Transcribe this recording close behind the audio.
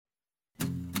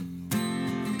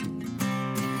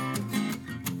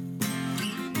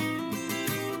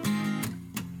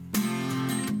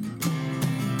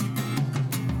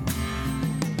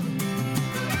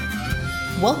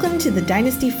Welcome to the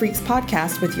Dynasty Freaks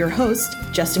podcast with your host,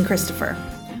 Justin Christopher.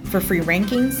 For free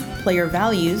rankings, player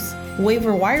values,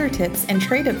 waiver wire tips, and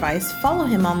trade advice, follow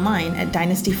him online at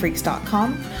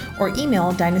dynastyfreaks.com or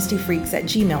email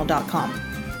dynastyfreaks@gmail.com.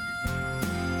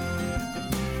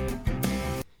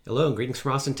 Hello and greetings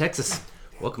from Austin, Texas.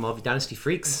 Welcome all of you Dynasty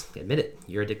Freaks. Admit it,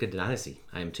 you're addicted to Dynasty.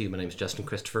 I am too. My name is Justin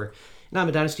Christopher, and I'm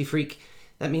a Dynasty Freak.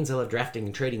 That means I love drafting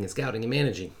and trading and scouting and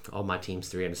managing all my teams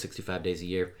 365 days a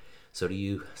year. So do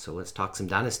you. So let's talk some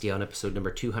Dynasty on episode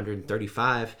number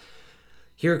 235.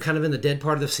 Here, kind of in the dead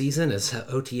part of the season, as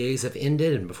OTAs have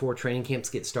ended and before training camps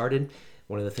get started,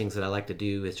 one of the things that I like to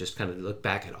do is just kind of look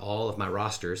back at all of my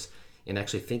rosters and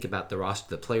actually think about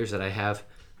the players that I have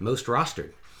most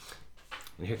rostered.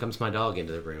 And here comes my dog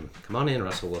into the room. Come on in,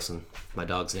 Russell Wilson. My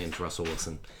dog's name's Russell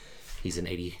Wilson. He's an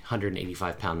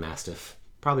 185-pound Mastiff,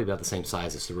 probably about the same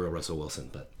size as the real Russell Wilson,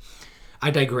 but I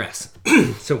digress.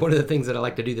 So one of the things that I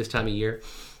like to do this time of year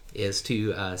is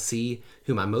to see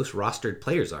who my most rostered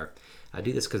players are. I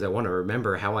do this because I want to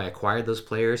remember how I acquired those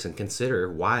players and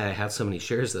consider why I have so many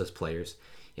shares of those players.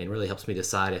 And it really helps me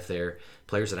decide if they're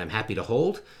players that I'm happy to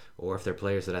hold or if they're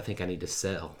players that I think I need to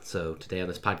sell. So today on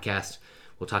this podcast,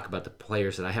 we'll talk about the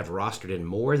players that I have rostered in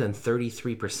more than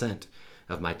 33%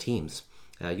 of my teams.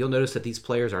 You'll notice that these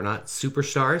players are not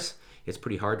superstars. It's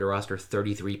pretty hard to roster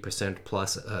 33%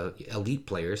 plus elite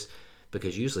players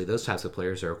because usually those types of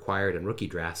players are acquired in rookie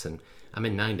drafts, and I'm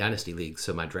in 9 dynasty leagues,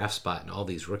 so my draft spot in all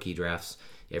these rookie drafts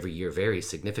every year varies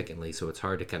significantly, so it's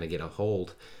hard to kind of get a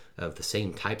hold of the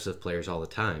same types of players all the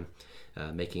time,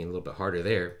 making it a little bit harder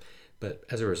there. But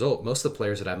as a result, most of the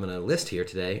players that I'm going to list here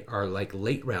today are like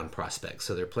late round prospects,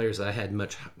 so they're players that I had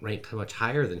ranked much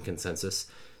higher than consensus,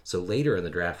 so later in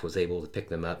the draft was able to pick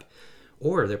them up.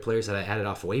 Or they're players that I added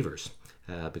off waivers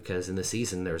because in the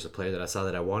season there was a player that I saw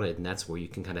that I wanted, and that's where you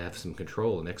can kind of have some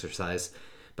control and exercise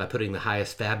by putting the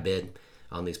highest fab bid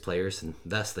on these players, and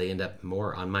thus they end up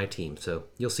more on my team. So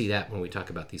you'll see that when we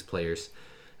talk about these players.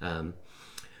 Or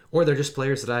they're just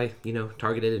players that I,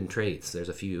 targeted in trades. There's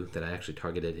a few that I actually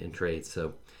targeted in trades.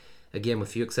 So again,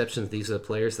 with few exceptions, these are the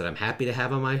players that I'm happy to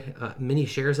have on my mini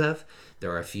shares of.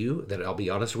 There are a few that I'll be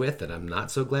honest with that I'm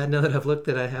not so glad now that I've looked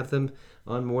that I have them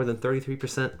on more than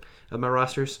 33% of my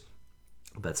rosters.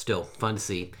 But still, fun to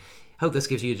see. Hope this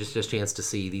gives you just a chance to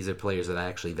see these are players that I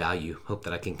actually value. Hope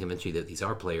that I can convince you that these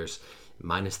are players,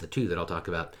 minus the 2 that I'll talk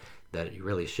about, that you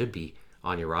really should be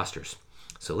on your rosters.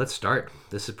 So let's start.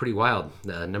 This is pretty wild.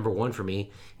 Number 1 for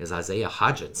me is Isaiah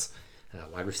Hodgins,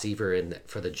 wide receiver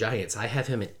for the Giants. I have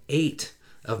him in 8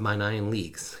 of my 9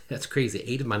 leagues. That's crazy.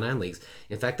 8 of my 9 leagues.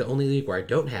 In fact, the only league where I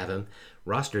don't have him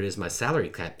rostered is my salary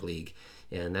cap league.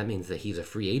 And that means that he's a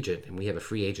free agent, and we have a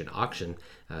free agent auction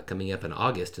coming up in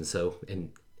August. And so, in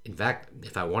fact,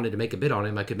 if I wanted to make a bid on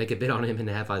him, I could make a bid on him and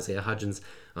have Isaiah Hodgins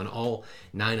on all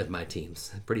 9 of my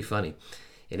teams. Pretty funny.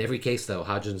 In every case, though,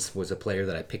 Hodgins was a player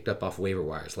that I picked up off waiver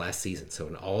wires last season. So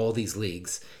in all these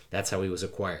leagues, that's how he was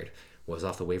acquired, was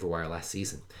off the waiver wire last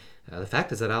season. The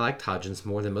fact is that I liked Hodgins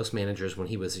more than most managers when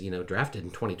he was, drafted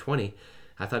in 2020.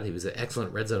 I thought he was an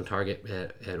excellent red zone target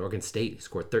at Oregon State. He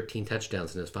scored 13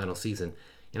 touchdowns in his final season.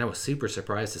 And I was super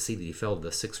surprised to see that he fell to the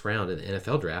 6th round in the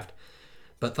NFL draft.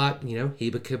 But thought,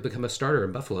 he could become a starter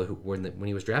in Buffalo when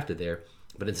he was drafted there.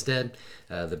 But instead,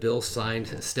 the Bills signed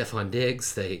Stephon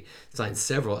Diggs. They signed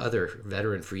several other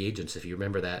veteran free agents, if you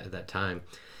remember that at that time.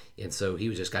 And so he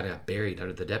was just kind of buried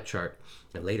under the depth chart.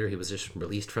 And later he was just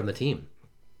released from the team.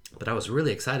 But I was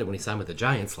really excited when he signed with the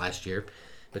Giants last year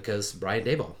because Brian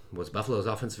Daboll was Buffalo's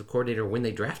offensive coordinator when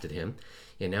they drafted him.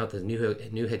 And now the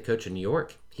new head coach in New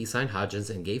York, he signed Hodgins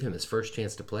and gave him his first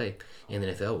chance to play in the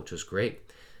NFL, which was great.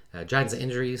 Giants'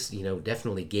 injuries,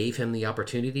 definitely gave him the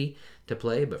opportunity to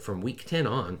play, but from week 10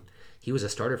 on, he was a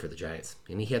starter for the Giants,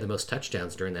 and he had the most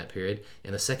touchdowns during that period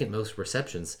and the second most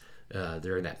receptions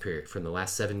during that period from the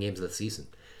last 7 games of the season.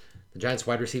 The Giants'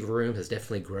 wide receiver room has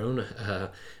definitely grown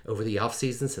over the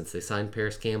offseason since they signed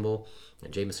Paris Campbell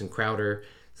and Jamison Crowder,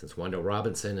 since Wan'Dale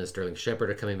Robinson and Sterling Shepard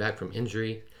are coming back from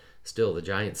injury. Still, the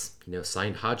Giants,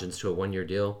 signed Hodgins to a 1-year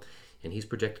deal, and he's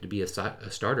projected to be a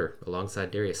starter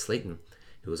alongside Darius Slayton,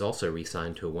 who was also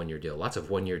re-signed to a 1-year deal. Lots of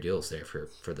 1-year deals there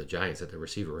for the Giants at the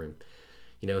receiver room.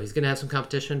 He's going to have some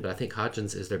competition, but I think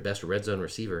Hodgins is their best red zone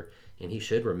receiver, and he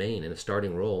should remain in a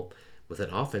starting role with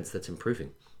an offense that's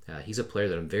improving. He's a player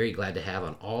that I'm very glad to have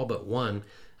on all but 1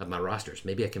 of my rosters.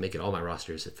 Maybe I can make it all my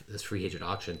rosters at this free agent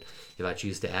auction if I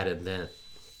choose to add him then.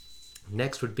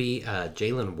 Next would be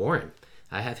Jaylen Warren.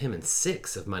 I have him in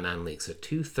 6 of my 9 leagues, so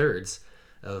 2/3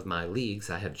 of my leagues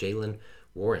I have Jaylen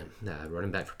Warren,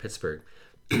 running back for Pittsburgh.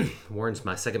 Warren's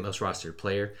my second most rostered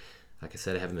player. Like I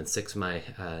said, I have him in 6 of my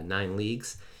 9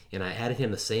 leagues. and I added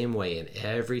him the same way in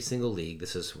every single league.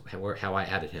 This is how I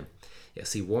added him. Yeah,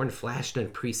 see, Warren flashed in a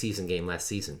preseason game last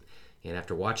season, and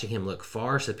after watching him look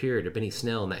far superior to Benny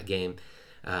Snell in that game,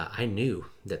 I knew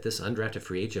that this undrafted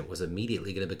free agent was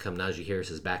immediately going to become Najee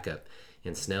Harris's backup,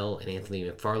 and Snell and Anthony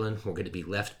McFarland were going to be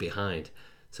left behind.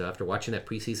 So after watching that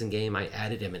preseason game, I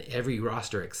added him in every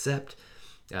roster except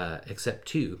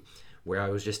two, where I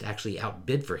was just actually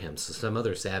outbid for him. So some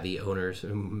other savvy owners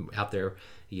out there,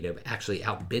 actually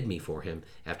outbid me for him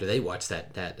after they watched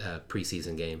that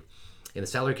preseason game. In the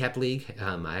salary cap league,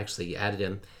 I actually added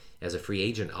him as a free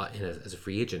agent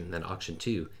in that auction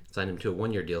too. Signed him to a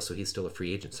 1-year deal, so he's still a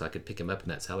free agent, so I could pick him up in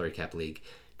that salary cap league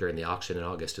during the auction in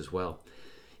August as well.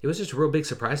 It was just a real big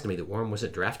surprise to me that Warren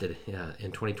wasn't drafted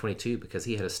in 2022 because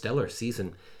he had a stellar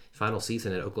final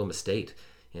season at Oklahoma State,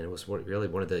 and it was really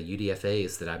one of the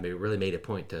UDFAs that I really made a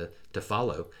point to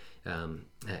follow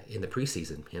in the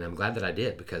preseason. And I'm glad that I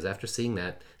did, because after seeing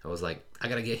that, I was like, I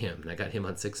got to get him, and I got him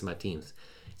on 6 of my teams.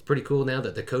 It's pretty cool now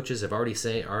that the coaches have already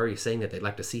saying that they'd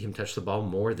like to see him touch the ball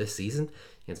more this season,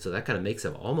 and so that kind of makes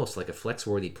him almost like a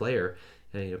flex-worthy player,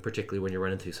 particularly when you're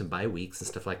running through some bye weeks and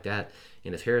stuff like that.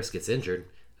 And if Harris gets injured,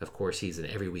 of course, he's an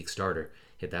every-week starter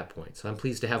at that point. So I'm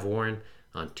pleased to have Warren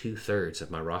on 2/3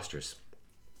 of my rosters.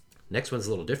 Next one's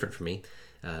a little different for me.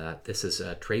 This is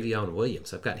Travion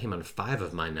Williams. I've got him on 5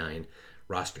 of my 9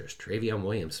 rosters. Travion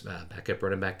Williams, backup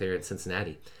running back there in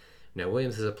Cincinnati. Now,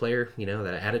 Williams is a player,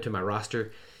 that I added to my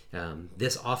roster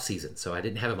this offseason. So I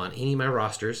didn't have him on any of my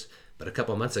rosters, but a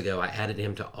couple of months ago, I added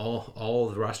him to all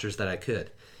the rosters that I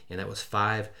could. And that was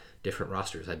 5 different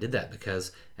rosters. I did that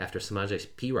because after Samaje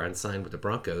Perine signed with the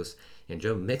Broncos and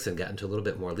Joe Mixon got into a little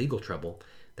bit more legal trouble,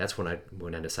 that's when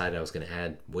I decided I was going to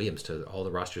add Williams to all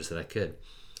the rosters that I could.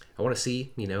 I want to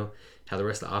see, how the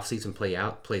rest of the offseason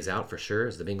plays out for sure,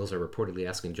 as the Bengals are reportedly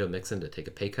asking Joe Mixon to take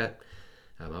a pay cut.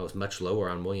 I was much lower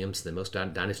on Williams than most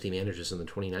dynasty managers in the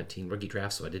 2019 rookie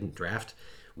draft, so I didn't draft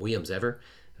Williams ever.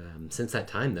 Since that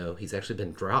time, though, he's actually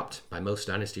been dropped by most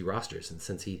dynasty rosters, and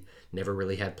since he never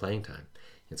really had playing time.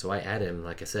 And so I add him,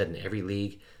 like I said, in every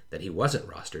league that he wasn't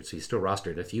rostered. So he's still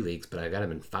rostered in a few leagues, but I got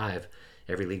him in 5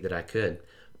 every league that I could.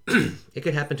 It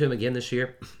could happen to him again this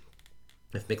year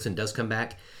if Mixon does come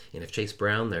back, and if Chase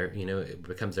Brown, it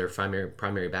becomes their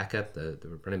primary backup,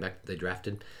 the running back they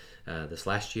drafted this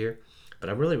last year. But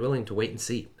I'm really willing to wait and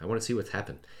see. I want to see what's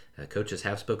happened. Coaches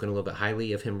have spoken a little bit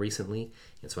highly of him recently,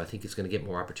 and so I think he's going to get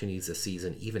more opportunities this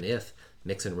season, even if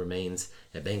Mixon remains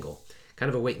at Bengal. Kind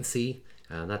of a wait and see.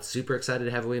 I'm not super excited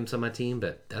to have Williams on my team,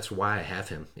 but that's why I have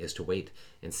him, is to wait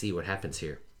and see what happens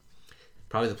here.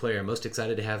 Probably the player I'm most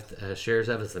excited to have shares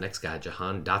of is the next guy,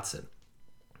 Jahan Dotson.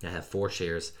 I have 4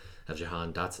 shares of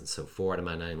Jahan Dotson, so 4 out of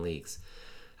my 9 leagues.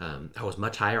 I was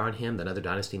much higher on him than other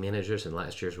dynasty managers in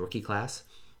last year's rookie class,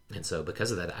 and so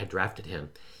because of that, I drafted him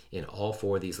in all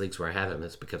 4 of these leagues where I have him.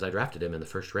 It's because I drafted him in the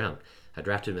first round. I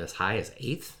drafted him as high as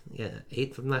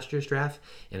 8th from last year's draft,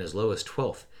 and as low as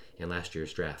 12th in last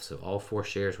year's draft. So all 4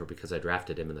 shares were because I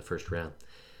drafted him in the first round.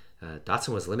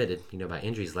 Dotson was limited, by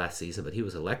injuries last season, but he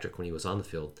was electric when he was on the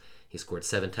field. He scored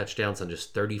 7 touchdowns on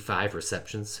just 35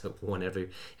 receptions, so one every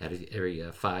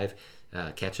 5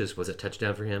 catches was a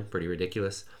touchdown for him. Pretty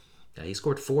ridiculous. He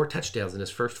scored 4 touchdowns in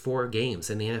his first 4 games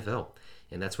in the NFL,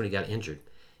 and that's when he got injured.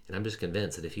 And I'm just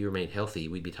convinced that if he remained healthy,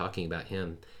 we'd be talking about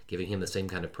him, giving him the same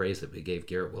kind of praise that we gave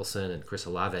Garrett Wilson and Chris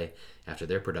Olave after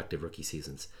their productive rookie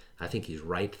seasons. I think he's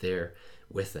right there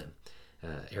with them.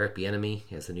 Eric Bieniemy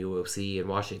as the new OC in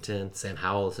Washington, Sam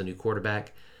Howell as the new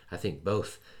quarterback. I think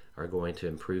both are going to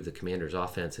improve the Commanders'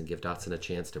 offense and give Dotson a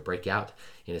chance to break out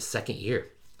in his second year.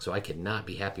 So I could not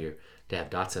be happier to have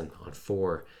Dotson on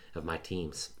 4 of my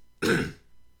teams.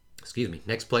 Excuse me.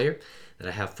 Next player that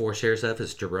I have 4 shares of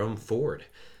is Jerome Ford.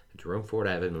 Jerome Ford,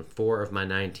 I have him in 4 of my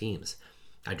 9 teams.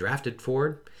 I drafted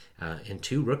Ford in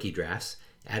 2 rookie drafts,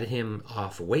 added him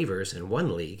off waivers in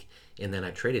 1 league, and then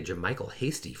I traded JaMycal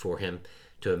Hasty for him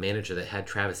to a manager that had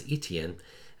Travis Etienne.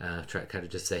 Kind of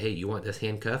just say, hey, you want this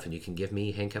handcuff, and you can give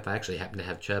me handcuff. I actually happen to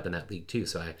have Chubb in that league too,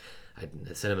 so I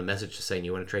sent him a message just saying,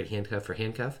 you want to trade handcuff for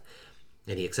handcuff?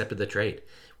 And he accepted the trade,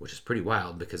 which is pretty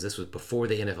wild because this was before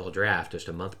the NFL draft, just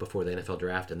a month before the NFL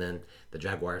draft, and then the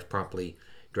Jaguars promptly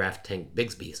draft Tank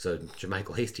Bigsby. So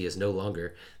JaMycal Hasty is no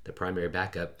longer the primary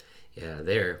backup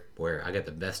there, where I got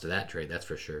the best of that trade, that's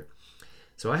for sure.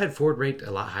 So I had Ford ranked a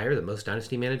lot higher than most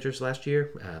dynasty managers last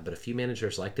year, but a few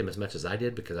managers liked him as much as I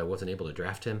did because I wasn't able to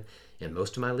draft him in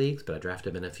most of my leagues, but I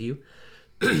drafted him in a few.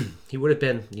 He would have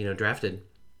been, drafted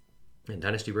in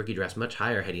dynasty rookie drafts much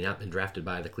higher had he not been drafted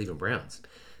by the Cleveland Browns,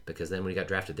 because then when he got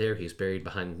drafted there, he was buried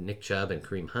behind Nick Chubb and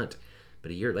Kareem Hunt. But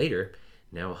a year later,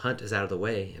 Now Hunt is out of the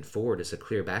way, and Ford is a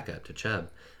clear backup to Chubb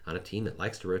on a team that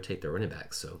likes to rotate their running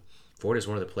backs. So Ford is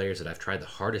one of the players that I've tried the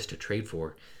hardest to trade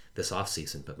for this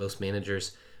offseason, but most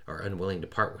managers are unwilling to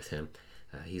part with him.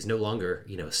 He's no longer,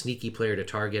 a sneaky player to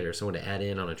target or someone to add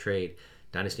in on a trade.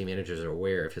 Dynasty managers are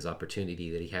aware of his opportunity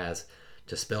that he has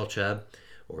to spell Chubb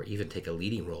or even take a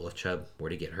leading role if Chubb were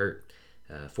to get hurt.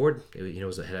 Ford, had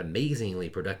an amazingly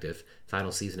productive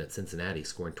final season at Cincinnati,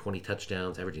 scoring 20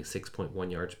 touchdowns, averaging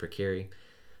 6.1 yards per carry.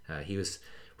 He was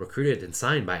recruited and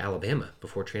signed by Alabama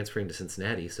before transferring to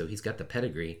Cincinnati, so he's got the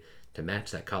pedigree to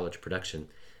match that college production.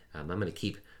 I'm going to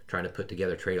keep trying to put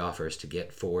together trade offers to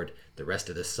get Ford the rest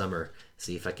of this summer,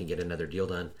 see if I can get another deal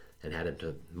done and add him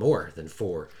to more than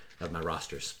 4 of my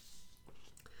rosters.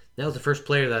 Now, the first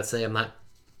player that I'd say I'm not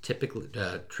typically,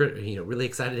 really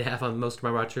excited to have on most of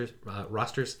my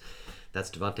rosters.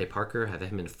 That's Devontae Parker. I have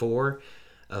him in 4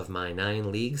 of my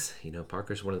 9 leagues.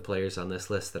 Parker's one of the players on this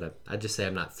list that I'd just say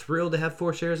I'm not thrilled to have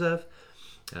 4 shares of.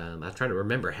 I'm trying to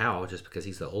remember how, just because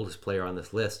he's the oldest player on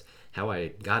this list, how I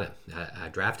got him. I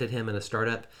drafted him in a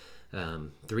startup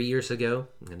 3 years ago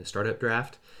in a startup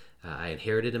draft. I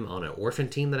inherited him on an orphan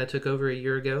team that I took over a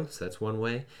year ago, so that's one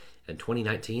way. In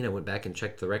 2019, I went back and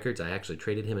checked the records. I actually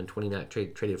traded him in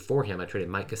 2019. Traded for him. I traded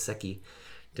Mike Gesicki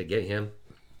to get him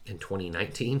in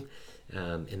 2019.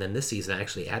 And then this season, I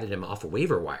actually added him off of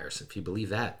waiver wires, if you believe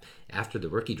that. After the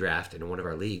rookie draft in one of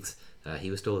our leagues, he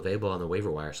was still available on the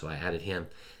waiver wire, so I added him.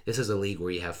 This is a league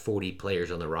where you have 40 players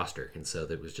on the roster, and so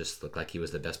it was just looked like he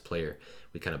was the best player.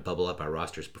 We kind of bubble up our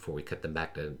rosters before we cut them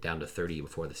back down to 30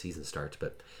 before the season starts.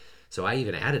 So I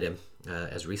even added him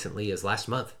as recently as last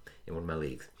month in one of my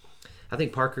leagues. I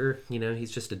think Parker,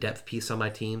 he's just a depth piece on my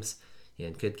teams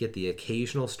and could get the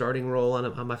occasional starting role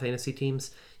on my fantasy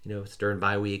teams. It's during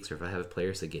bye weeks or if I have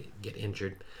players that get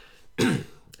injured.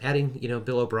 Adding,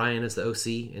 Bill O'Brien as the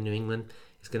OC in New England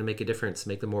is going to make a difference,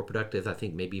 make them more productive. I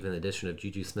think maybe even the addition of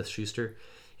Juju Smith-Schuster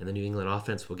in the New England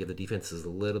offense will give the defenses a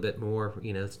little bit more,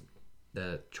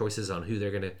 the choices on who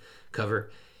they're going to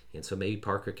cover. And so maybe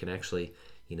Parker can actually,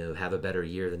 have a better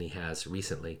year than he has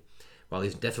recently. While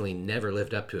he's definitely never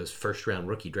lived up to his first-round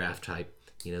rookie draft type,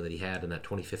 that he had in that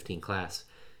 2015 class,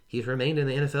 he's remained in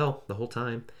the NFL the whole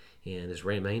time and has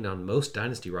remained on most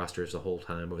dynasty rosters the whole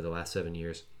time over the last 7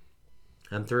 years.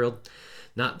 I'm thrilled.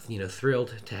 Not,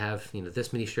 thrilled to have,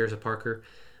 this many shares of Parker,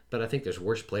 but I think there's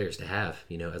worse players to have,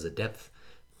 as a depth,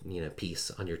 piece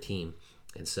on your team.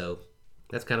 And so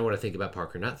that's kind of what I think about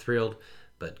Parker. Not thrilled,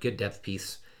 but good depth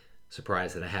piece.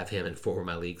 Surprised that I have him in 4 of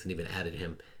my leagues and even added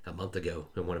him a month ago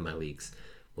in one of my leagues.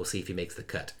 We'll see if he makes the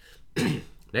cut.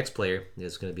 Next player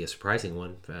is going to be a surprising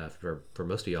one for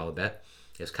most of y'all, I bet,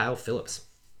 is Kyle Phillips.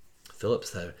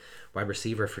 Phillips, the wide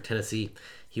receiver for Tennessee,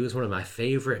 he was one of my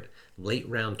favorite late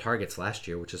round targets last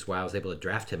year, which is why I was able to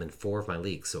draft him in 4 of my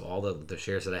leagues. So all the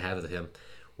shares that I have of him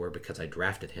were because I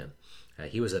drafted him.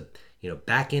 He was a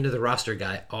back into the roster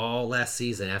guy all last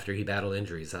season after he battled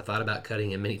injuries. I thought about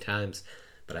cutting him many times,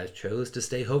 but I chose to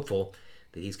stay hopeful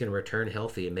that he's going to return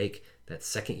healthy and make that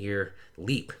second year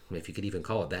leap, if you could even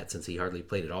call it that, since he hardly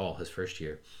played at all his first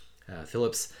year.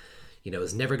 Phillips,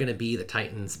 is never going to be the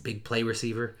Titans' big play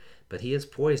receiver, but he is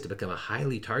poised to become a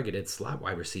highly targeted slot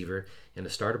wide receiver and a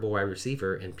startable wide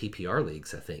receiver in PPR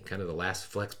leagues, I think. Kind of the last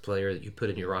flex player that you put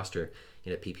in your roster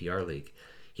in a PPR league.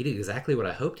 He did exactly what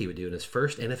I hoped he would do in his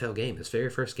first NFL game, his very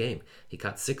first game. He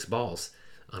caught 6 balls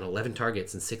on 11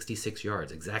 targets and 66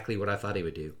 yards, exactly what I thought he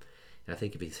would do. And I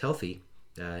think if he's healthy,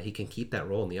 he can keep that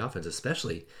role in the offense,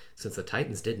 especially since the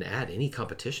Titans didn't add any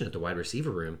competition at the wide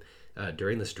receiver room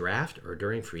during this draft or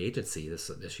during free agency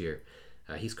this year.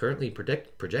 He's currently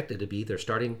projected to be their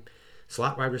starting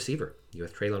slot wide receiver. You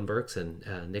have Treylon Burks and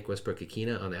Nick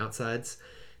Westbrook-Ikhine on the outsides,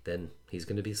 then he's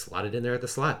going to be slotted in there at the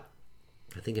slot.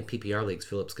 I think in PPR leagues,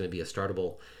 Phillips is going to be a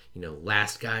startable,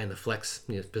 last guy in the flex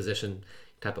position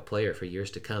type of player for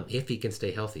years to come if he can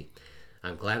stay healthy.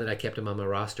 I'm glad that I kept him on my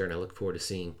roster, and I look forward to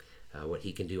seeing what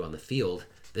he can do on the field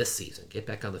this season. Get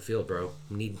back on the field, bro.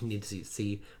 Need to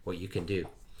see what you can do.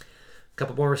 A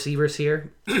couple more receivers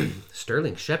here.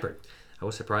 Sterling Shepard. I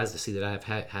was surprised to see that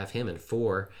I have him in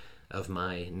 4 of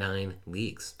my 9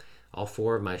 leagues. All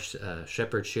 4 of my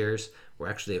Shepard shares were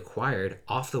actually acquired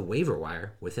off the waiver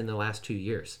wire within the last 2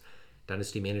 years.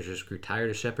 Dynasty managers grew tired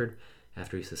of Shepard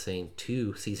after he sustained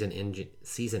 2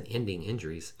 season-ending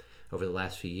injuries over the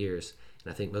last few years,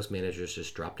 and I think most managers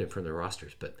just dropped him from their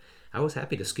rosters. But I was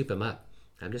happy to scoop him up.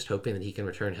 I'm just hoping that he can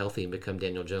return healthy and become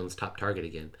Daniel Jones' top target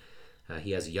again.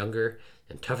 He has younger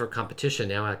and tougher competition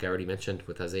now, like I already mentioned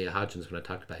with Isaiah Hodgins when I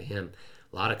talked about him.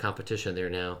 A lot of competition there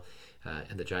now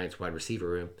in the Giants wide receiver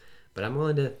room. But I'm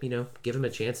willing to, give him a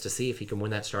chance to see if he can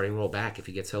win that starting role back if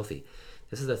he gets healthy.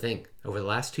 This is the thing. Over the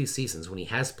last 2 seasons, when he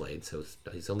has played, so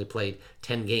he's only played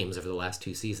 10 games over the last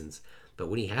 2 seasons, but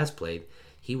when he has played,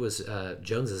 he was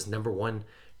Jones's number 1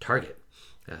 target.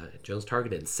 Jones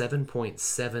targeted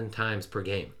 7.7 times per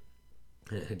game.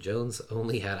 Jones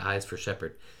only had eyes for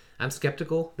Shepard. I'm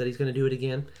skeptical that he's going to do it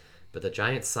again, but the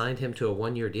Giants signed him to a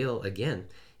 1-year deal again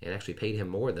and actually paid him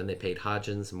more than they paid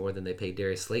Hodgins, more than they paid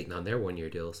Darius Slayton on their 1-year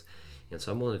deals. And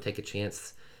so I'm willing to take a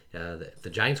chance. The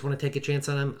Giants want to take a chance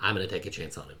on him. I'm going to take a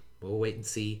chance on him. We'll wait and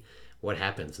see what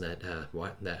happens in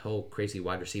that whole crazy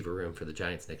wide receiver room for the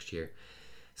Giants next year.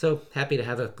 So happy to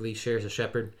have these shares of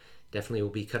Shepard. Definitely will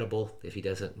be cuttable if he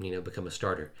doesn't, become a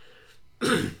starter.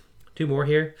 2 more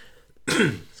here.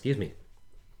 Excuse me.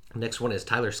 Next one is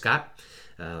Tyler Scott.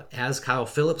 As Kyle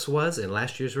Phillips was in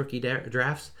last year's rookie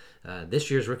drafts,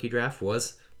 this year's rookie draft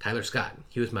was Tyler Scott.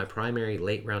 He was my primary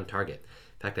late round target.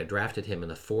 In fact, I drafted him in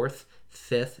the 4th,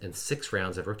 5th, and 6th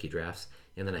rounds of rookie drafts,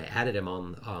 and then I added him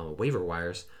on waiver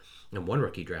wires in 1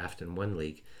 rookie draft in 1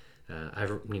 league.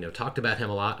 I've talked about him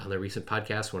a lot on the recent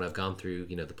podcast when I've gone through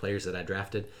the players that I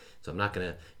drafted, so I'm not going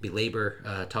to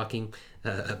belabor talking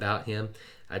about him.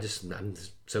 I'm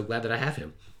so glad that I have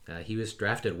him. He was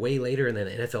drafted way later than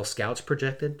the NFL scouts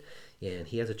projected, and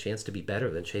he has a chance to be better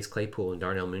than Chase Claypool and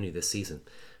Darnell Mooney this season.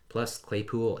 Plus,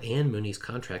 Claypool and Mooney's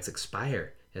contracts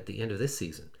expire at the end of this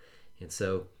season. And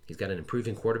so he's got an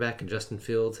improving quarterback in Justin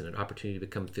Fields and an opportunity to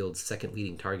become Fields' second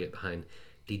leading target behind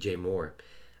DJ Moore.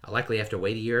 I'll likely have to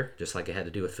wait a year, just like I had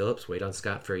to do with Phillips, wait on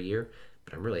Scott for a year,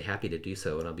 but I'm really happy to do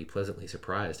so, and I'll be pleasantly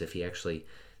surprised if he actually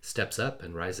steps up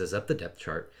and rises up the depth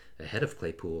chart ahead of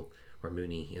Claypool or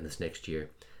Mooney in this next year.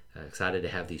 Excited to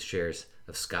have these shares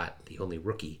of Scott, the only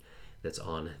rookie that's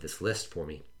on this list for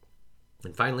me.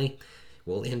 And finally,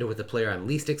 we'll end with the player I'm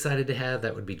least excited to have.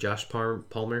 That would be Josh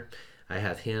Palmer. I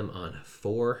have him on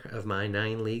 4 of my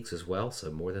 9 leagues as well,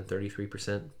 so more than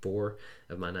 33%, 4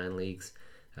 of my 9 leagues.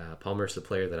 Palmer's the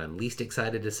player that I'm least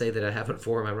excited to say that I have on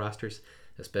 4 of my rosters,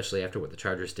 especially after what the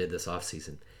Chargers did this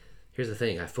offseason. Here's the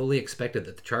thing. I fully expected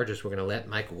that the Chargers were going to let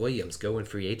Mike Williams go in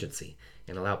free agency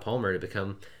and allow Palmer to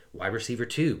become wide receiver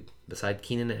 2 beside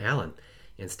Keenan and Allen.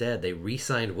 Instead, they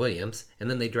re-signed Williams, and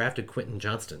then they drafted Quentin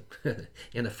Johnston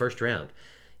in the 1st round.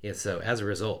 And so, as a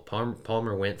result,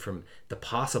 Palmer went from the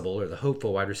possible or the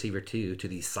hopeful wide receiver 2 to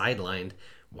the sidelined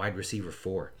wide receiver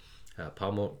 4.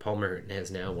 Palmer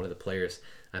is now one of the players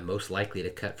I'm most likely to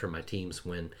cut from my teams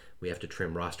when we have to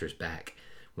trim rosters back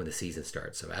when the season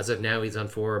starts. So as of now, he's on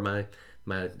 4 of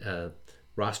my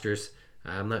rosters.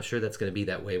 I'm not sure that's going to be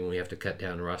that way when we have to cut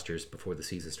down rosters before the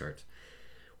season starts.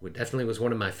 It definitely was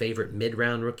one of my favorite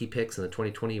mid-round rookie picks in the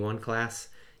 2021 class,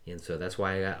 and so that's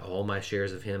why I got all my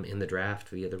shares of him in the draft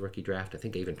via the rookie draft. I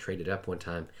think I even traded up one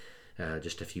time,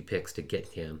 just a few picks to get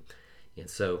him. And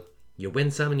so you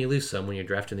win some and you lose some when you're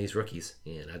drafting these rookies,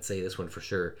 and I'd say this one for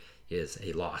sure is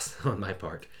a loss on my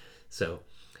part. So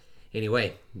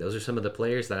anyway, those are some of the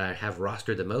players that I have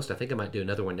rostered the most. I think I might do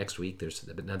another one next week. There's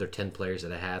another 10 players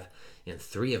that I have in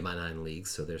 3 of my 9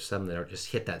 leagues, so there's some that are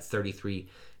just hit that 33%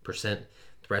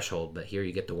 threshold, but here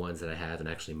you get the ones that I have and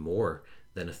actually more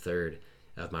than a third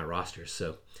of my rosters.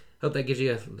 So hope that gives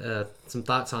you some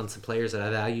thoughts on some players that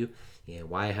I value and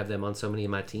why I have them on so many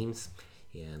of my teams,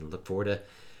 and look forward to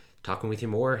talking with you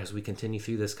more as we continue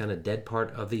through this kind of dead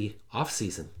part of the off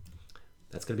season.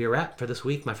 That's going to be a wrap for this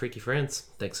week, my freaky friends.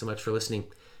 Thanks so much for listening.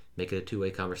 Make it a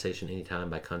 2-way conversation anytime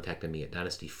by contacting me at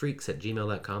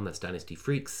dynastyfreaks@gmail.com. That's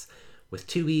dynastyfreaks with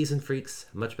 2 E's and freaks.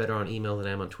 Much better on email than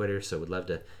I am on Twitter, so would love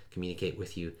to communicate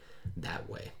with you that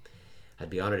way. I'd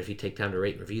be honored if you take time to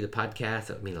rate and review the podcast.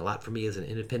 That would mean a lot for me as an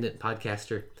independent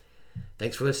podcaster.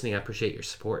 Thanks for listening. I appreciate your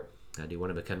support. I do want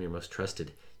to become your most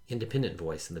trusted independent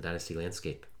voice in the Dynasty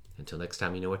landscape. Until next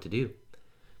time, you know what to do.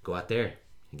 Go out there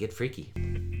and get freaky.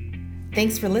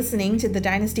 Thanks for listening to the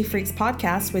Dynasty Freaks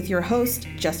podcast with your host,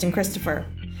 Justin Christopher.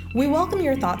 We welcome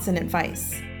your thoughts and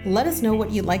advice. Let us know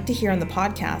what you'd like to hear on the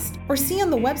podcast or see on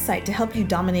the website to help you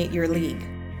dominate your league.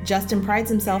 Justin prides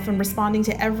himself in responding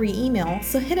to every email,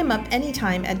 so hit him up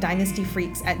anytime at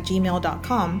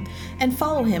dynastyfreaks@gmail.com and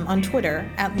follow him on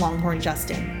Twitter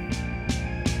 @LonghornJustin.